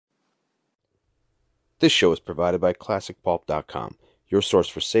This show is provided by ClassicPulp.com, your source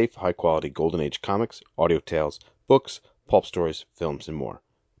for safe, high-quality Golden Age comics, audio tales, books, pulp stories, films, and more.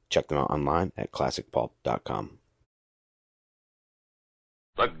 Check them out online at ClassicPulp.com.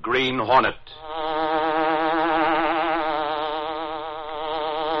 The Green Hornet.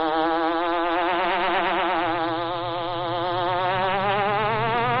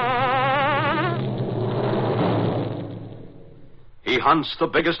 He hunts the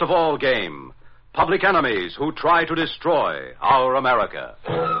biggest of all game, public enemies who try to destroy our America.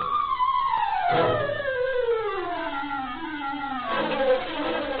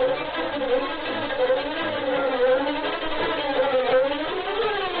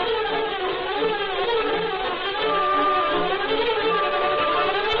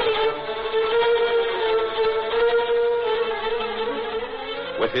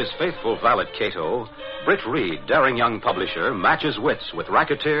 With his faithful valet Cato, Britt Reed, daring young publisher, matches wits with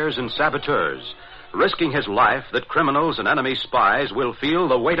racketeers and saboteurs, risking his life that criminals and enemy spies will feel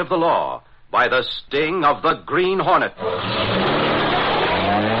the weight of the law by the sting of the Green Hornet.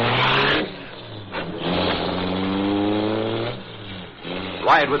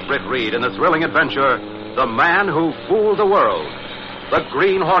 Ride with Britt Reed in the thrilling adventure, The Man Who Fooled the World. The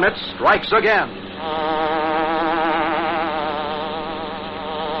Green Hornet strikes again.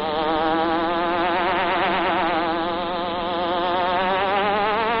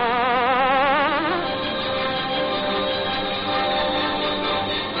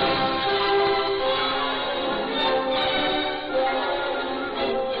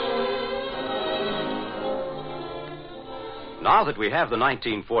 Now that we have the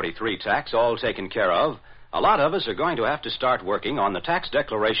 1943 tax all taken care of, a lot of us are going to have to start working on the tax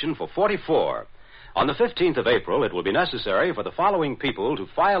declaration for 44. On the 15th of April, it will be necessary for the following people to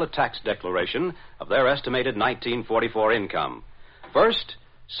file a tax declaration of their estimated 1944 income. First,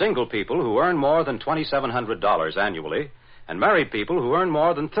 single people who earn more than $2,700 annually, and married people who earn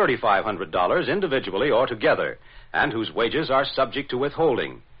more than $3,500 individually or together, and whose wages are subject to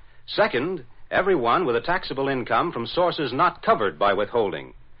withholding. Second, everyone with a taxable income from sources not covered by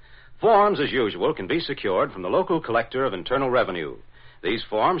withholding. Forms, as usual, can be secured from the local collector of Internal Revenue. These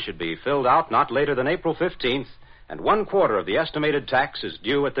forms should be filled out not later than April 15th, and 1/4 of the estimated tax is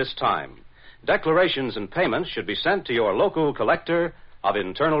due at this time. Declarations and payments should be sent to your local collector of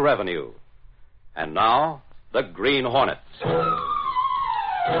Internal Revenue. And now, the Green Hornet.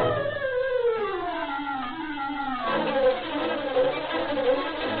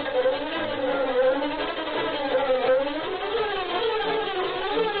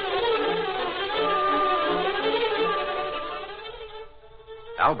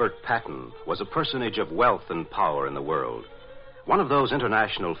 Albert Patton was a personage of wealth and power in the world. One of those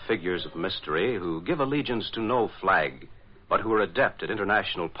international figures of mystery who give allegiance to no flag, but who are adept at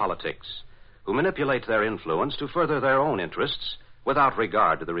international politics, who manipulate their influence to further their own interests without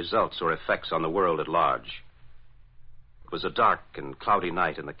regard to the results or effects on the world at large. It was a dark and cloudy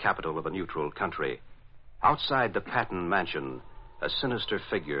night in the capital of a neutral country. Outside the Patton mansion, a sinister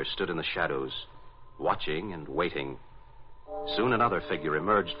figure stood in the shadows, watching and waiting. Soon another figure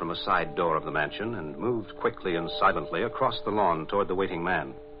emerged from a side door of the mansion and moved quickly and silently across the lawn toward the waiting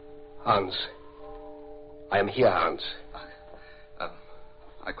man. Hans. I am here, Hans.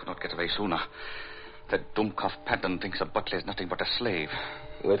 I could not get away sooner. That Dummkopf Patton thinks a butler is nothing but a slave.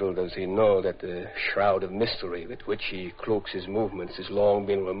 Little does he know that the shroud of mystery with which he cloaks his movements has long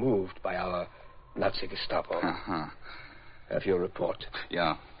been removed by our Nazi Gestapo. Uh-huh. Have your report?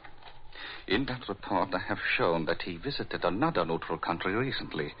 Yeah. In that report, I have shown that he visited another neutral country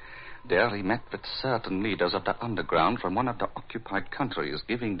recently. There he met with certain leaders of the underground from one of the occupied countries,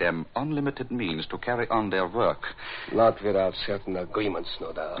 giving them unlimited means to carry on their work. Not without certain agreements,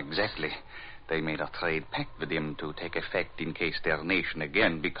 no doubt. Exactly. They made a trade pact with him to take effect in case their nation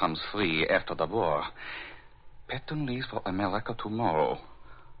again becomes free after the war. Patton leaves for America tomorrow.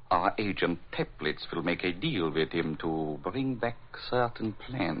 Our agent Teplitz will make a deal with him to bring back certain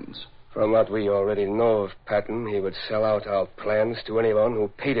plans. From what we already know of Patton, he would sell out our plans to anyone who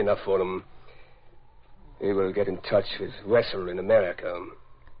paid enough for them. We will get in touch with Wessel in America.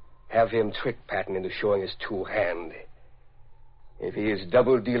 Have him trick Patton into showing his two-hand. If he is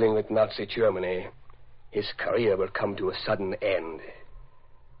double-dealing with Nazi Germany, his career will come to a sudden end.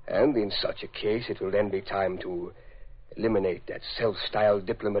 And in such a case, it will then be time to eliminate that self-styled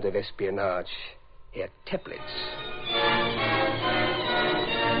diplomat of espionage, Herr Teplitz.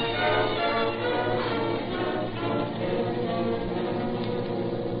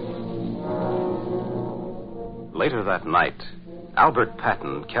 Later that night, Albert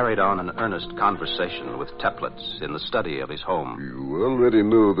Patton carried on an earnest conversation with Teplitz in the study of his home. You already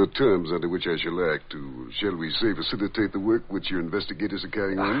know the terms under which I shall act to, shall we say, facilitate the work which your investigators are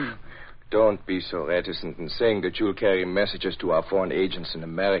carrying on? Don't be so reticent in saying that you'll carry messages to our foreign agents in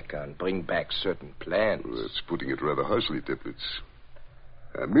America and bring back certain plans. Well, that's putting it rather harshly, Teplitz.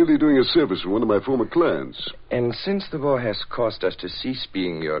 I'm merely doing a service for one of my former clients. And since the war has caused us to cease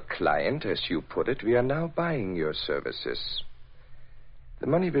being your client, as you put it, we are now buying your services. The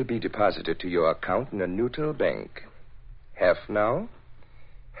money will be deposited to your account in a neutral bank. Half now,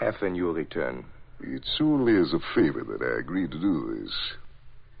 half when you return. It's only as a favor that I agreed to do this.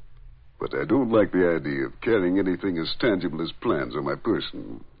 But I don't like the idea of carrying anything as tangible as plans on my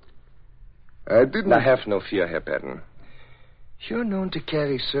person. I didn't... Now, have no fear, Herr Patton. You're known to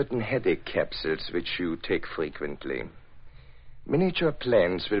carry certain headache capsules which you take frequently. Miniature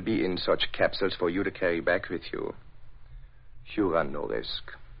plans will be in such capsules for you to carry back with you. You run no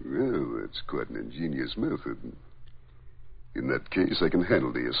risk. Well, that's quite an ingenious method. In that case, I can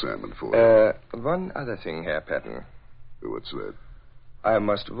handle the assignment for you. One other thing, Herr Patton. What's that? I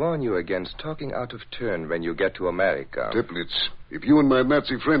must warn you against talking out of turn when you get to America. Teplitz, if you and my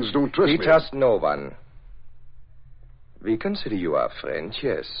Nazi friends don't trust me... We trust no one. We consider you our friend,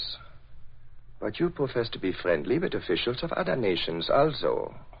 yes. But you profess to be friendly with officials of other nations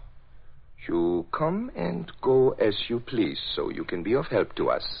also. You come and go as you please, so you can be of help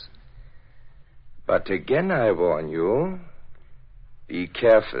to us. But again, I warn you, be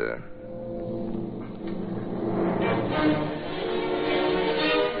careful.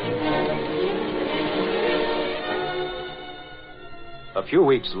 A few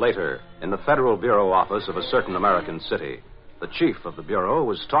weeks later, in the Federal Bureau office of a certain American city, the chief of the Bureau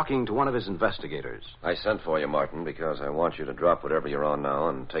was talking to one of his investigators. I sent for you, Martin, because I want you to drop whatever you're on now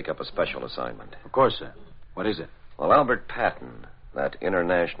and take up a special assignment. Of course, sir. What is it? Well, Albert Patton, that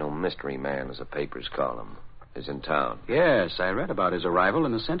international mystery man, as the papers call him, is in town. Yes, I read about his arrival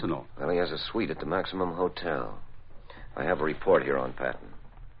in the Sentinel. Well, he has a suite at the Maximum Hotel. I have a report here on Patton.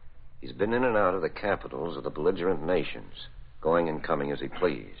 He's been in and out of the capitals of the belligerent nations, going and coming as he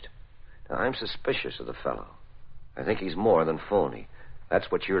pleased. Now, I'm suspicious of the fellow. I think he's more than phony.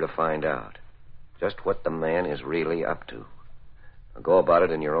 That's what you're to find out. Just what the man is really up to. Now, go about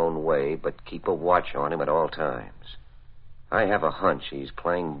it in your own way, but keep a watch on him at all times. I have a hunch he's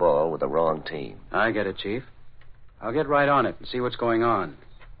playing ball with the wrong team. I get it, Chief. I'll get right on it and see what's going on.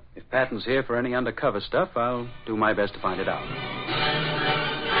 If Patton's here for any undercover stuff, I'll do my best to find it out.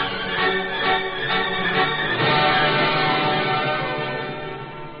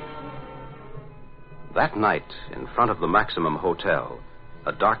 That night, in front of the Maximum Hotel,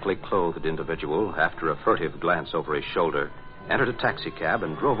 a darkly clothed individual, after a furtive glance over his shoulder, entered a taxicab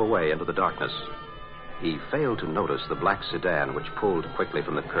and drove away into the darkness. He failed to notice the black sedan which pulled quickly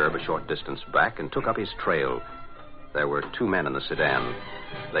from the curb a short distance back and took up his trail. There were two men in the sedan.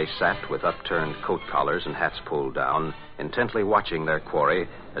 They sat with upturned coat collars and hats pulled down, intently watching their quarry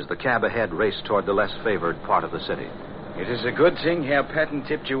as the cab ahead raced toward the less favored part of the city. It is a good thing Herr Patton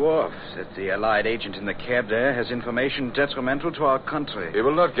tipped you off, that the Allied agent in the cab there has information detrimental to our country. He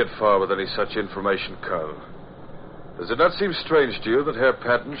will not get far with any such information, Colonel. Does it not seem strange to you that Herr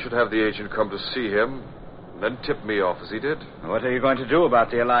Patton should have the agent come to see him and then tip me off as he did? What are you going to do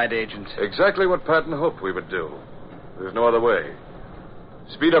about the Allied agent? Exactly what Patton hoped we would do. There's no other way.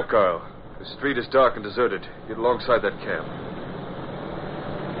 Speed up, Carl. The street is dark and deserted. Get alongside that cab.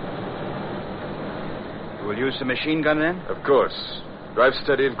 You will use the machine gun then? Of course. Drive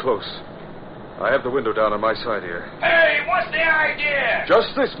steady and close. I have the window down on my side here. Hey, what's the idea?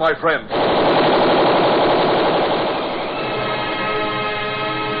 Just this, my friend.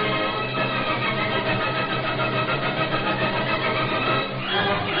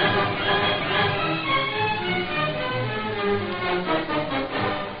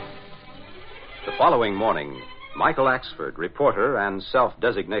 The following morning, Michael Axford, reporter and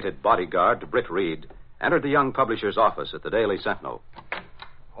self-designated bodyguard to Britt Reed, entered the young publisher's office at the Daily Sentinel.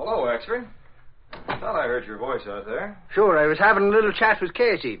 Hello, Axford. Thought I heard your voice out there. Sure, I was having a little chat with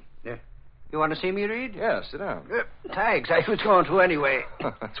Casey. You want to see me, Reed? Yeah, sit down. Thanks, I was going to anyway.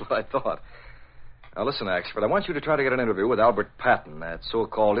 That's what I thought. Now, listen, Axford, I want you to try to get an interview with Albert Patton, that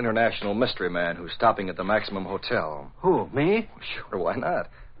so-called international mystery man who's stopping at the Maximum Hotel. Who, me? Sure, why not?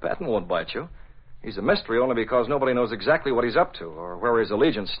 Patton won't bite you. He's a mystery only because nobody knows exactly what he's up to or where his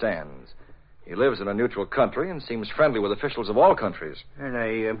allegiance stands. He lives in a neutral country and seems friendly with officials of all countries. And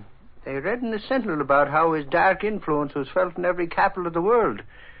I read in the Sentinel about how his dark influence was felt in every capital of the world.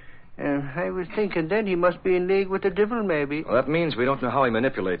 I was thinking then he must be in league with the devil, maybe. Well, that means we don't know how he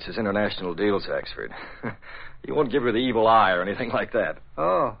manipulates his international deals, Axford. He won't give you the evil eye or anything like that.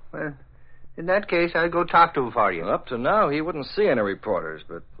 Oh, well, in that case, I'll go talk to him for you. Well, up to now, he wouldn't see any reporters,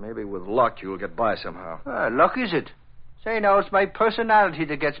 but maybe with luck you'll get by somehow. Luck is it? Say, now, it's my personality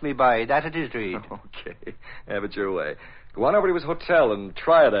that gets me by. That it is, Reed. Okay, have it your way. Go on over to his hotel and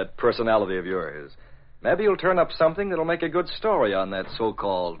try that personality of yours. Maybe you'll turn up something that'll make a good story on that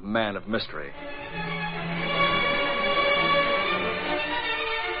so-called man of mystery.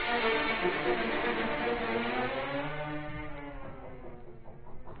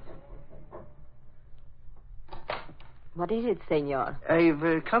 What is it, senor?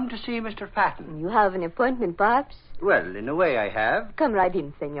 I've come to see Mr. Patton. You have an appointment, perhaps? Well, in a way I have. Come right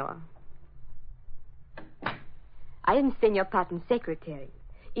in, senor. I am Senor Patton's secretary.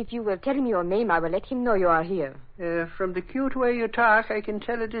 If you will tell me your name, I will let him know you are here. From the cute way you talk, I can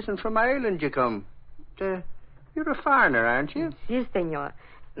tell it isn't from Ireland you come. You're a foreigner, aren't you? Yes, senor.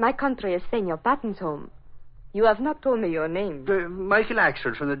 My country is Senor Patton's home. You have not told me your name. Michael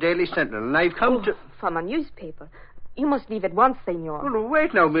Axford from the Daily Sentinel, and I've come to... From a newspaper. You must leave at once, senor. Well,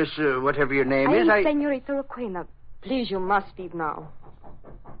 wait now, miss, whatever your name is. I am Senorita Requena. Please, you must leave now.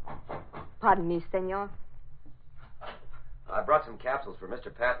 Pardon me, senor. I brought some capsules for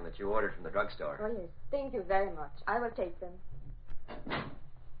Mr. Patton that you ordered from the drugstore. Oh, yes. Thank you very much. I will take them.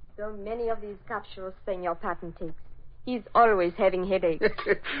 So many of these capsules Senor Patton takes. He's always having headaches.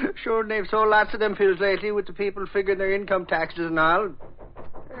 Sure, they've sold lots of them pills lately with the people figuring their income taxes and all.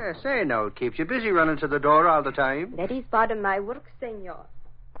 Say, now, it keeps you busy running to the door all the time. That is part of my work, senor.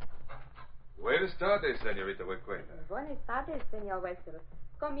 Buenas tardes, Senorita Requena. Buenas tardes, senor Wessel.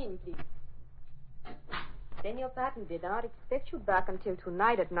 Come in, please. Senor Patton did not expect you back until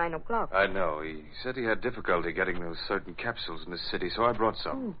tonight at 9 o'clock. I know. He said he had difficulty getting those certain capsules in the city, so I brought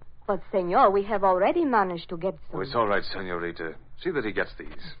some. But, senor, we have already managed to get some. Oh, it's all right, Senorita. See that he gets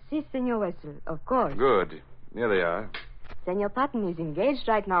these. Si, senor Wessel, of course. Good. Here they are. Senor Patton is engaged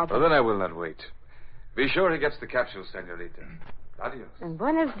right now. But... Oh, then I will not wait. Be sure he gets the capsules, Senorita. Adios. And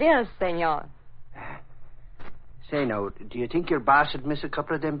buenos dias, senor. Say, now, do you think your boss would miss a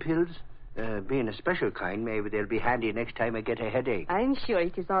couple of them pills? Being a special kind, maybe they'll be handy next time I get a headache. I'm sure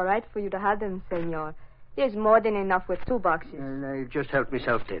it is all right for you to have them, senor. There's more than enough with 2 boxes. I've just helped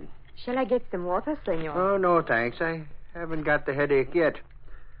myself then. Shall I get some water, senor? Oh, no, thanks. I haven't got the headache yet.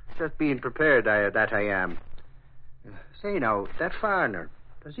 Just being prepared, that I am. Say, now, that foreigner,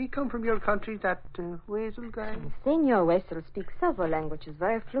 does he come from your country, that Weasel guy? Senor Wessel speaks several languages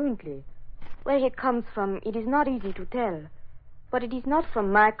very fluently. Where he comes from, it is not easy to tell. But it is not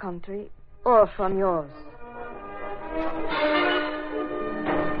from my country or from yours.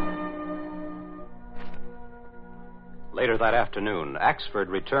 Later that afternoon, Axford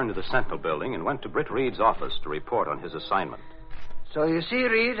returned to the Sentinel building and went to Britt Reed's office to report on his assignment. So you see,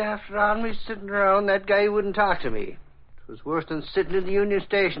 Reed, after all me sitting around, that guy wouldn't talk to me. It was worse than sitting in the Union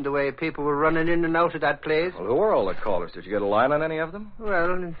Station, the way people were running in and out of that place. Well, who were all the callers? Did you get a line on any of them?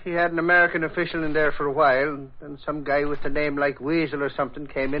 Well, he had an American official in there for a while, and some guy with a name like Weasel or something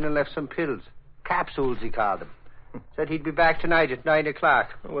came in and left some pills. Capsules, he called them. Said he'd be back tonight at 9 o'clock.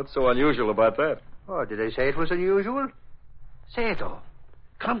 What's so unusual about that? Oh, did I say it was unusual? Say, though,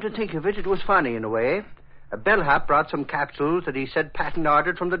 come to think of it, it was funny in a way. A bellhop brought some capsules that he said Patton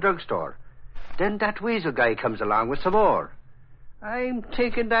ordered from the drugstore. Then that Weasel guy comes along with some more. I'm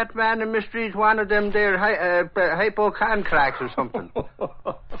thinking that man in mystery's one of them there hypochondriacs or something.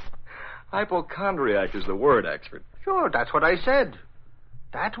 Hypochondriac is the word, Axford. Sure, that's what I said.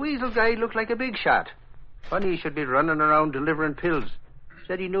 That Weasel guy looked like a big shot. Funny he should be running around delivering pills.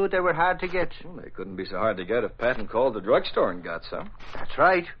 Said he knew they were hard to get. Well, they couldn't be so hard to get if Patton called the drugstore and got some. That's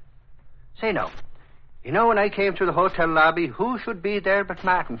right. Say now, you know when I came through the hotel lobby, who should be there but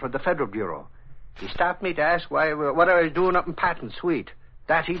Martin from the Federal Bureau? He stopped me to ask what I was doing up in Patton's suite.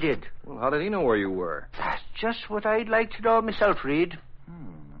 That he did. Well, how did he know where you were? That's just what I'd like to know myself, Reed.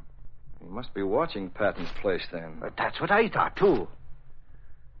 He must be watching Patton's place, then. But that's what I thought, too.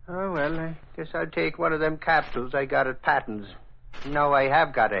 Oh, well, I guess I'll take one of them capsules I got at Patton's. Now I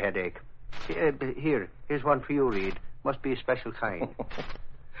have got a headache. Here's one for you, Reed. Must be a special kind.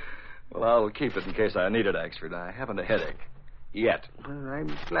 Well, I'll keep it in case I need it, Axford. I haven't a headache. Yet. Well,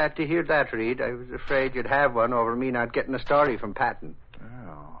 I'm glad to hear that, Reed. I was afraid you'd have one over me not getting a story from Patton.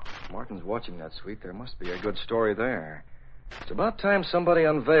 Oh, if Martin's watching that suite, there must be a good story there. It's about time somebody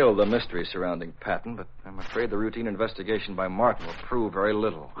unveiled the mystery surrounding Patton, but I'm afraid the routine investigation by Martin will prove very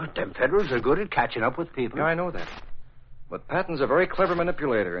little. But them Federals are good at catching up with people. Yeah, I know that. But Patton's a very clever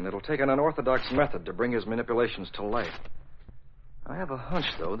manipulator, and it'll take an unorthodox method to bring his manipulations to light. I have a hunch,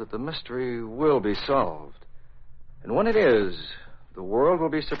 though, that the mystery will be solved. And when it is, the world will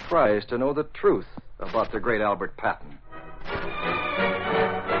be surprised to know the truth about the great Albert Patton.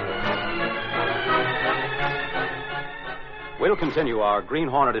 We'll continue our Green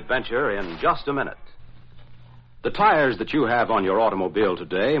Hornet adventure in just a minute. The tires that you have on your automobile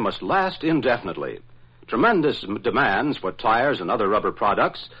today must last indefinitely. Tremendous demands for tires and other rubber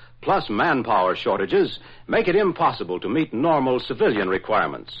products, plus manpower shortages, make it impossible to meet normal civilian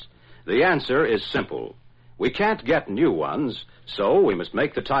requirements. The answer is simple. We can't get new ones, so we must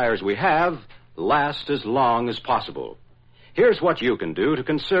make the tires we have last as long as possible. Here's what you can do to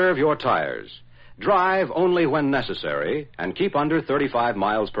conserve your tires. Drive only when necessary and keep under 35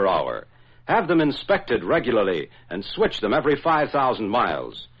 miles per hour. Have them inspected regularly and switch them every 5,000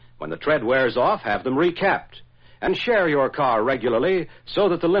 miles. When the tread wears off, have them recapped. And share your car regularly so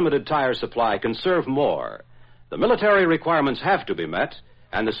that the limited tire supply can serve more. The military requirements have to be met,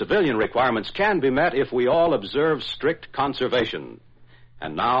 and the civilian requirements can be met if we all observe strict conservation.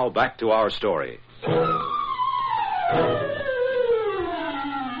 And now, back to our story.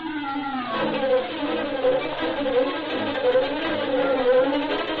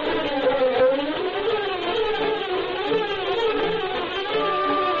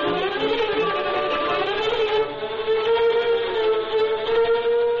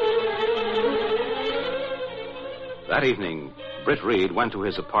 That evening, Britt Reed went to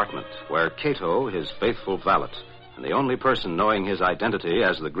his apartment, where Cato, his faithful valet, and the only person knowing his identity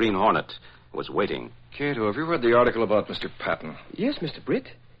as the Green Hornet, was waiting. Cato, have you read the article about Mr. Patton? Yes, Mr. Britt.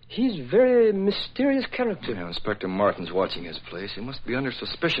 He's a very mysterious character. Yeah, Inspector Martin's watching his place. He must be under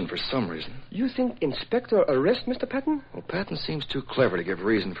suspicion for some reason. You think Inspector arrest Mr. Patton? Well, Patton seems too clever to give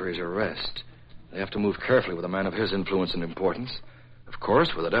reason for his arrest. They have to move carefully with a man of his influence and importance. Of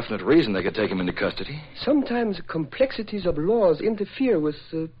course, with a definite reason, they could take him into custody. Sometimes complexities of laws interfere with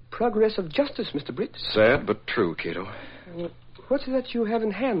the progress of justice, Mr. Britt. Sad but true, Cato. What's that you have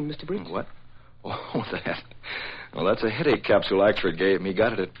in hand, Mr. Britt? What? Oh, that. Well, that's a headache capsule Oxford gave me.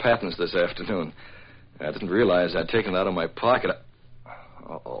 Got it at Patton's this afternoon. I didn't realize I'd taken it out of my pocket.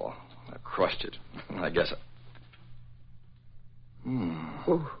 Uh-oh. I crushed it. I guess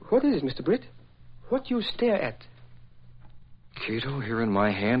Oh, what is it, Mr. Britt? What you stare at? Cato, here in my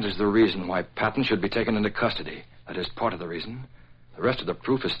hand is the reason why Patton should be taken into custody. That is part of the reason. The rest of the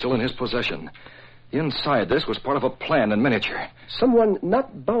proof is still in his possession. Inside this was part of a plan in miniature. Someone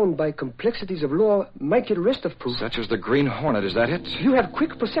not bound by complexities of law might get rest of proof. Such as the Green Hornet, is that it? You have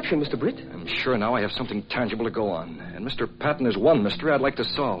quick perception, Mr. Britt. I'm sure now I have something tangible to go on. And Mr. Patton is one mystery I'd like to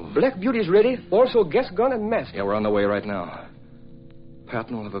solve. Black Beauty's ready. Also gas gun and mask. Yeah, we're on the way right now.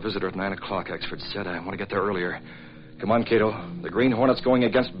 Patton will have a visitor at 9 o'clock, Exford said. I want to get there earlier. Come on, Cato. The Green Hornet's going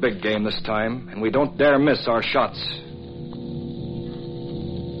against big game this time, and we don't dare miss our shots.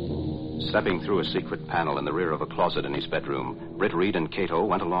 Stepping through a secret panel in the rear of a closet in his bedroom, Britt Reed and Cato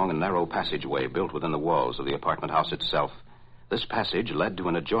went along a narrow passageway built within the walls of the apartment house itself. This passage led to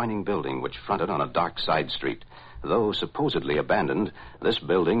an adjoining building which fronted on a dark side street. Though supposedly abandoned, this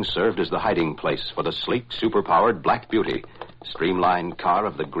building served as the hiding place for the sleek, superpowered Black Beauty, streamlined car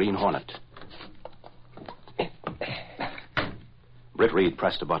of the Green Hornet. Britt Reed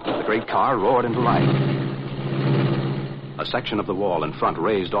pressed a button. The great car roared into life. A section of the wall in front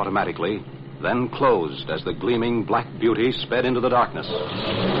raised automatically, then closed as the gleaming Black Beauty sped into the darkness.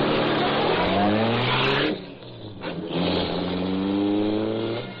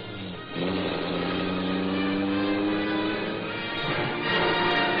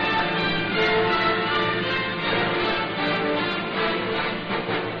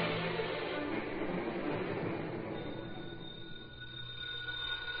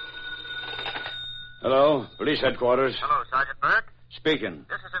 Hello, police headquarters. Hello, Sergeant Burke. Speaking.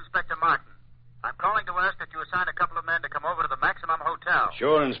 This is Inspector Martin. I'm calling to ask that you assign a couple of men to come over to the Maximum Hotel.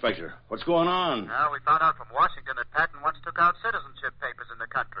 Sure, Inspector. What's going on? Well, we found out from Washington that Patton once took out citizenship papers in the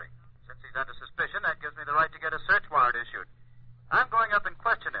country. Since he's under suspicion, that gives me the right to get a search warrant issued. I'm going up and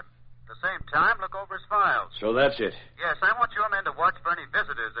question him. At the same time, look over his files. So that's it. Yes, I want your men to watch for any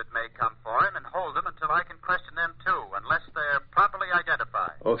visitors that may come for him and hold them until I can question them, too, unless they're properly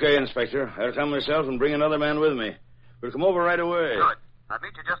identified. Okay, Inspector. I'll come myself and bring another man with me. We'll come over right away. Good. I'll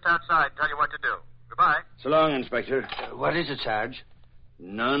meet you just outside and tell you what to do. Goodbye. So long, Inspector. What is it, Sarge?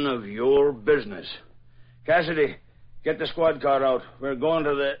 None of your business. Cassidy, get the squad car out. We're going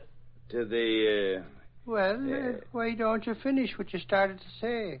to the... Why don't you finish what you started to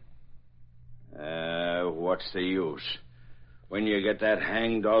say? What's the use? When you get that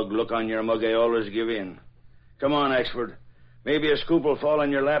hangdog look on your mug, I always give in. Come on, Axford. Maybe a scoop will fall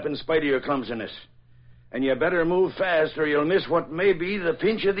on your lap in spite of your clumsiness. And you better move fast or you'll miss what may be the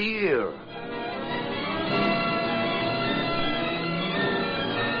pinch of the year.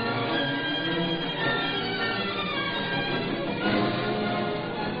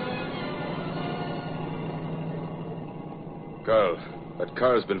 Carl, that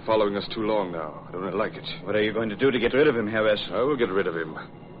car's been following us too long now. I don't like it. What are you going to do to get rid of him, Herr Wessel? I will get rid of him.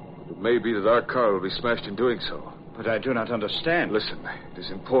 It may be that our car will be smashed in doing so. But I do not understand. Listen, it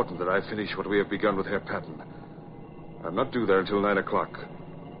is important that I finish what we have begun with Herr Patton. I'm not due there until 9 o'clock.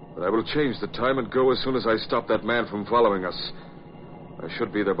 But I will change the time and go as soon as I stop that man from following us. I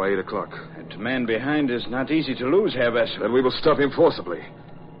should be there by 8 o'clock. That man behind is not easy to lose, Herr Wessel. Then we will stop him forcibly.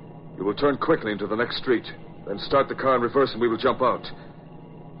 You will turn quickly into the next street. Then start the car in reverse and we will jump out.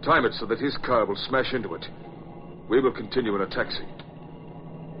 Time it so that his car will smash into it. We will continue in a taxi.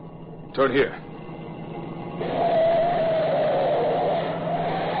 Turn here.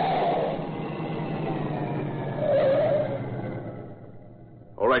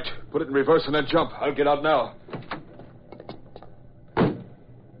 All right, put it in reverse and then jump. I'll get out now.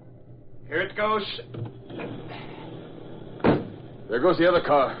 Here it goes. There goes the other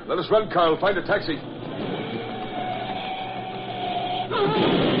car. Let us run, Carl. Find a taxi.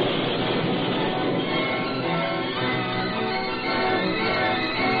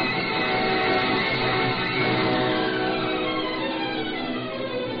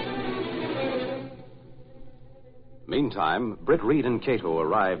 Meantime, Britt Reed and Cato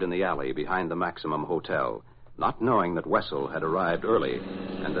arrived in the alley behind the Maximum Hotel, not knowing that Wessel had arrived early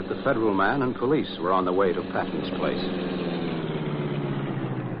and that the federal man and police were on the way to Patton's place.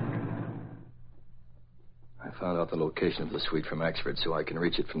 I found out the location of the suite from Axford so I can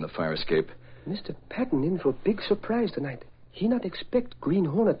reach it from the fire escape. Mr. Patton in for a big surprise tonight. He not expect Green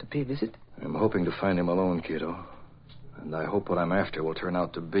Hornet to pay visit. I'm hoping to find him alone, Cato. And I hope what I'm after will turn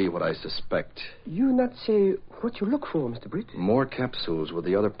out to be what I suspect. You not say what you look for, Mr. Britt? More capsules with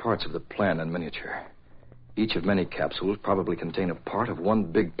the other parts of the plan in miniature. Each of many capsules probably contain a part of one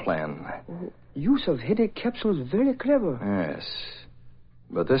big plan. Use of headache capsules very clever. Yes.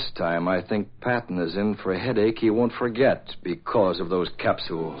 But this time I think Patton is in for a headache he won't forget because of those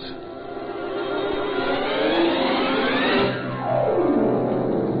capsules.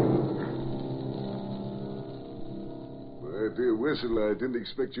 Dear Wessel, I didn't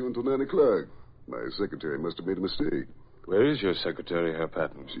expect you until 9 o'clock. My secretary must have made a mistake. Where is your secretary, Herr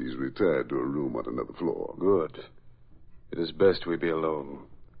Patton? She's retired to a room on another floor. Good. It is best we be alone.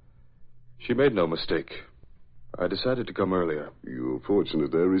 She made no mistake. I decided to come earlier. You're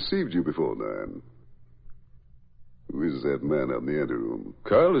fortunate I received you before 9. Who is that man out in the anteroom?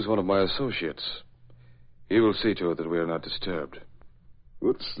 Carl is one of my associates. He will see to it that we are not disturbed.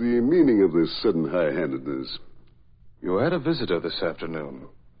 What's the meaning of this sudden high-handedness? You had a visitor this afternoon.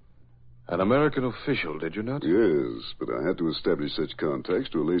 An American official, did you not? Yes, but I had to establish such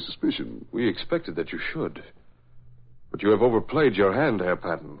contacts to allay suspicion. We expected that you should. But you have overplayed your hand, Herr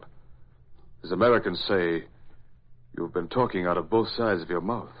Patton. As Americans say, you've been talking out of both sides of your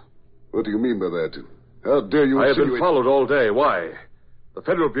mouth. What do you mean by that? How dare you I have insinuate... been followed all day. Why? The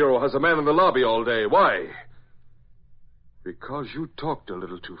Federal Bureau has a man in the lobby all day. Why? Because you talked a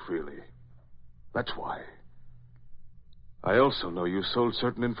little too freely. That's why. I also know you sold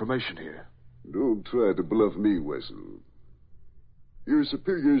certain information here. Don't try to bluff me, Wessel. Your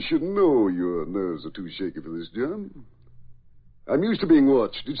superiors should know your nerves are too shaky for this job. I'm used to being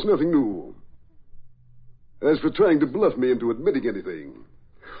watched. It's nothing new. As for trying to bluff me into admitting anything,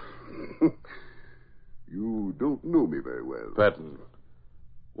 you don't know me very well. Patton,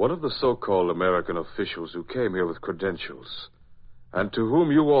 one of the so-called American officials who came here with credentials and to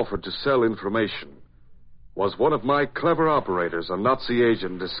whom you offered to sell information was one of my clever operators, a Nazi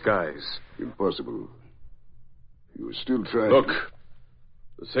agent in disguise. Impossible. You're still trying... Look,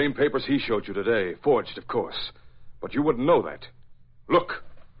 the same papers he showed you today, forged, of course. But you wouldn't know that. Look.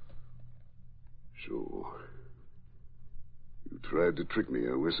 So, you tried to trick me,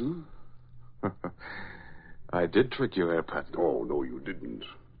 Wessel? I did trick you, Herr Patton. Oh, no, you didn't.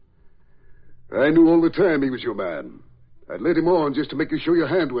 I knew all the time he was your man. I'd let him on just to make you show your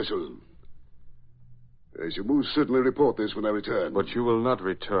hand, Wessel. I shall most certainly report this when I return. But you will not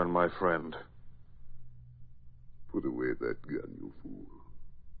return, my friend. Put away that gun, you fool.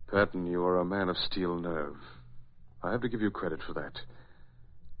 Patton, you are a man of steel nerve. I have to give you credit for that.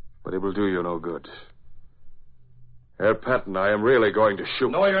 But it will do you no good. Herr Patton, I am really going to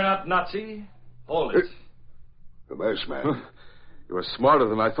shoot. No, you're not, Nazi. Hold it. The masked man. You are smarter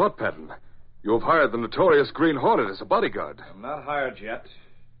than I thought, Patton. You have hired the notorious Green Hornet as a bodyguard. I'm not hired yet.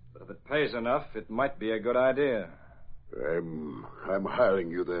 But if it pays enough, it might be a good idea. I'm hiring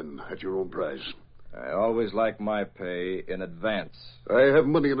you then at your own price. I always like my pay in advance. I have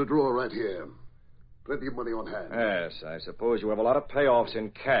money in a drawer right here. Plenty of money on hand. Yes, I suppose you have a lot of payoffs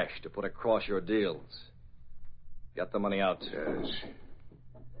in cash to put across your deals. Get the money out. Yes.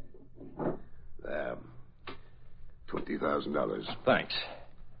 There. $20,000. Thanks.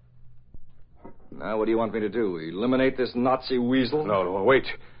 Now, what do you want me to do? Eliminate this Nazi weasel? No, wait.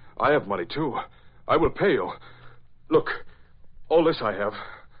 I have money, too. I will pay you. Look, all this I have.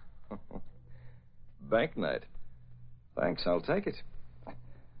 Banknight. Thanks, I'll take it.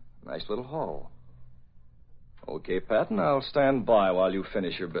 Nice little haul. Okay, Patton, I'll stand by while you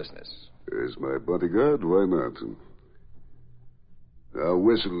finish your business. As my bodyguard, why not? Now,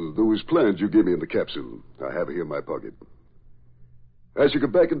 Wessel, those plans you gave me in the capsule, I have here in my pocket. I shall go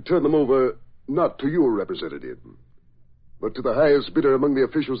back and turn them over, not to your representative, but to the highest bidder among the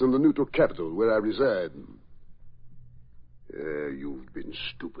officials in the neutral capital where I reside. You've been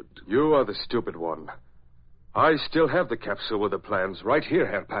stupid. You are the stupid one. I still have the capsule with the plans right here,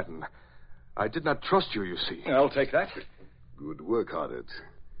 Herr Patton. I did not trust you, you see. I'll take that. Good work, Hornet.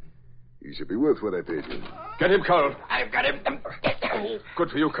 You should be worth what I paid you. Get him, Carl. I've got him. Good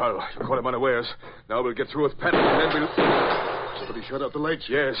for you, Carl. You caught him unawares. Now we'll get through with Patton, and then we'll... Somebody shut out the lights?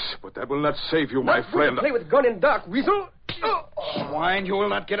 Yes, but that will not save you, my friend. Play with gun in dark, weasel. Swine, you will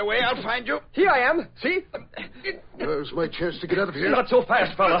not get away. I'll find you. Here I am. See? There's my chance to get out of here. Not so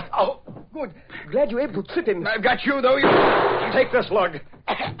fast, fella. Oh, good. Glad you were able to trip him. I've got you, though. Take this lug.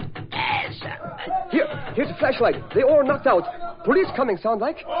 Here's a flashlight. They all knocked out. Police coming, sound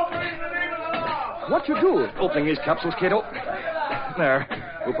like. What you do? Opening these capsules, Cato. There.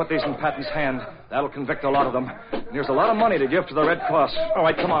 We'll put these in Patton's hand. That'll convict a lot of them. And there's a lot of money to give to the Red Cross. All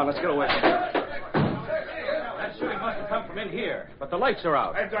right, come on, let's get away. That shooting must have come from in here, but the lights are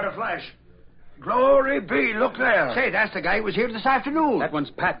out. I've got a flash. Glory be, look there. Say, that's the guy who was here this afternoon. That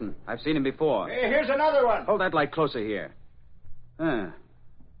one's Patton. I've seen him before. Hey, here's another one. Hold that light closer here.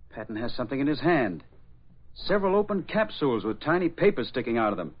 Patton has something in his hand. Several open capsules with tiny papers sticking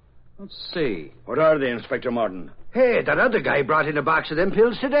out of them. Let's see. What are they, Inspector Martin? Hey, that other guy brought in a box of them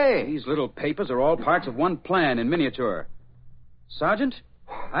pills today. These little papers are all parts of one plan in miniature. Sergeant,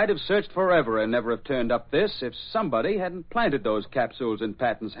 I'd have searched forever and never have turned up this if somebody hadn't planted those capsules in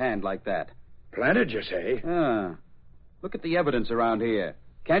Patton's hand like that. Planted, you say? Look at the evidence around here.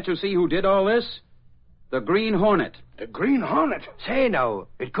 Can't you see who did all this? The Green Hornet. The Green Hornet? Say now,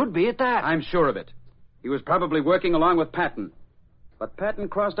 it could be at that. I'm sure of it. He was probably working along with Patton. But Patton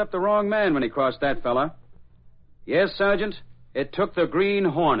crossed up the wrong man when he crossed that fella. Yes, Sergeant, it took the Green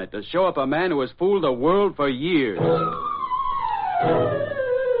Hornet to show up a man who has fooled the world for years.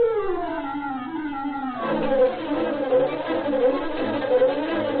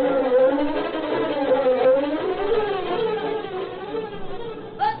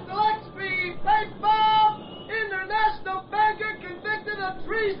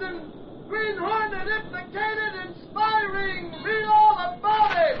 Treason! Green Hornet implicated in spying! Read all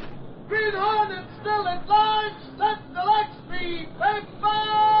about it! Green Hornet still at large! Set Gillespie!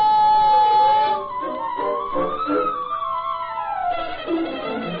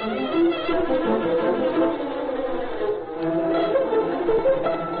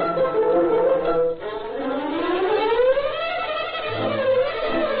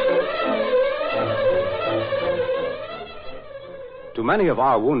 To many of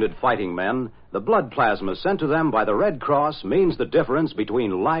our wounded fighting men, the blood plasma sent to them by the Red Cross means the difference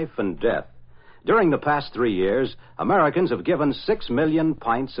between life and death. During the past 3 years, Americans have given 6 million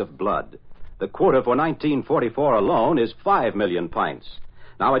pints of blood. The quota for 1944 alone is 5 million pints.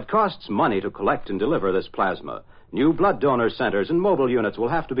 Now, it costs money to collect and deliver this plasma. New blood donor centers and mobile units will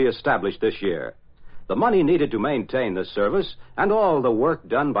have to be established this year. The money needed to maintain this service and all the work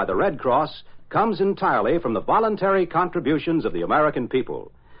done by the Red Cross comes entirely from the voluntary contributions of the American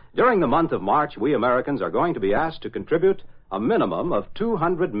people. During the month of March, we Americans are going to be asked to contribute a minimum of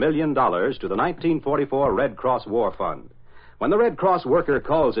 $200 million to the 1944 Red Cross War Fund. When the Red Cross worker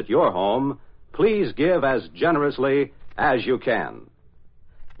calls at your home, please give as generously as you can.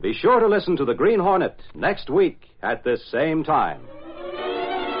 Be sure to listen to the Green Hornet next week at this same time.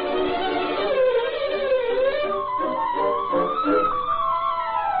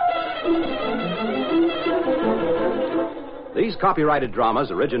 These copyrighted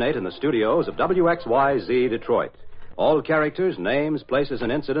dramas originate in the studios of WXYZ Detroit. All characters, names, places,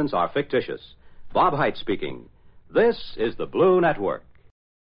 and incidents are fictitious. Bob Height speaking. This is the Blue Network.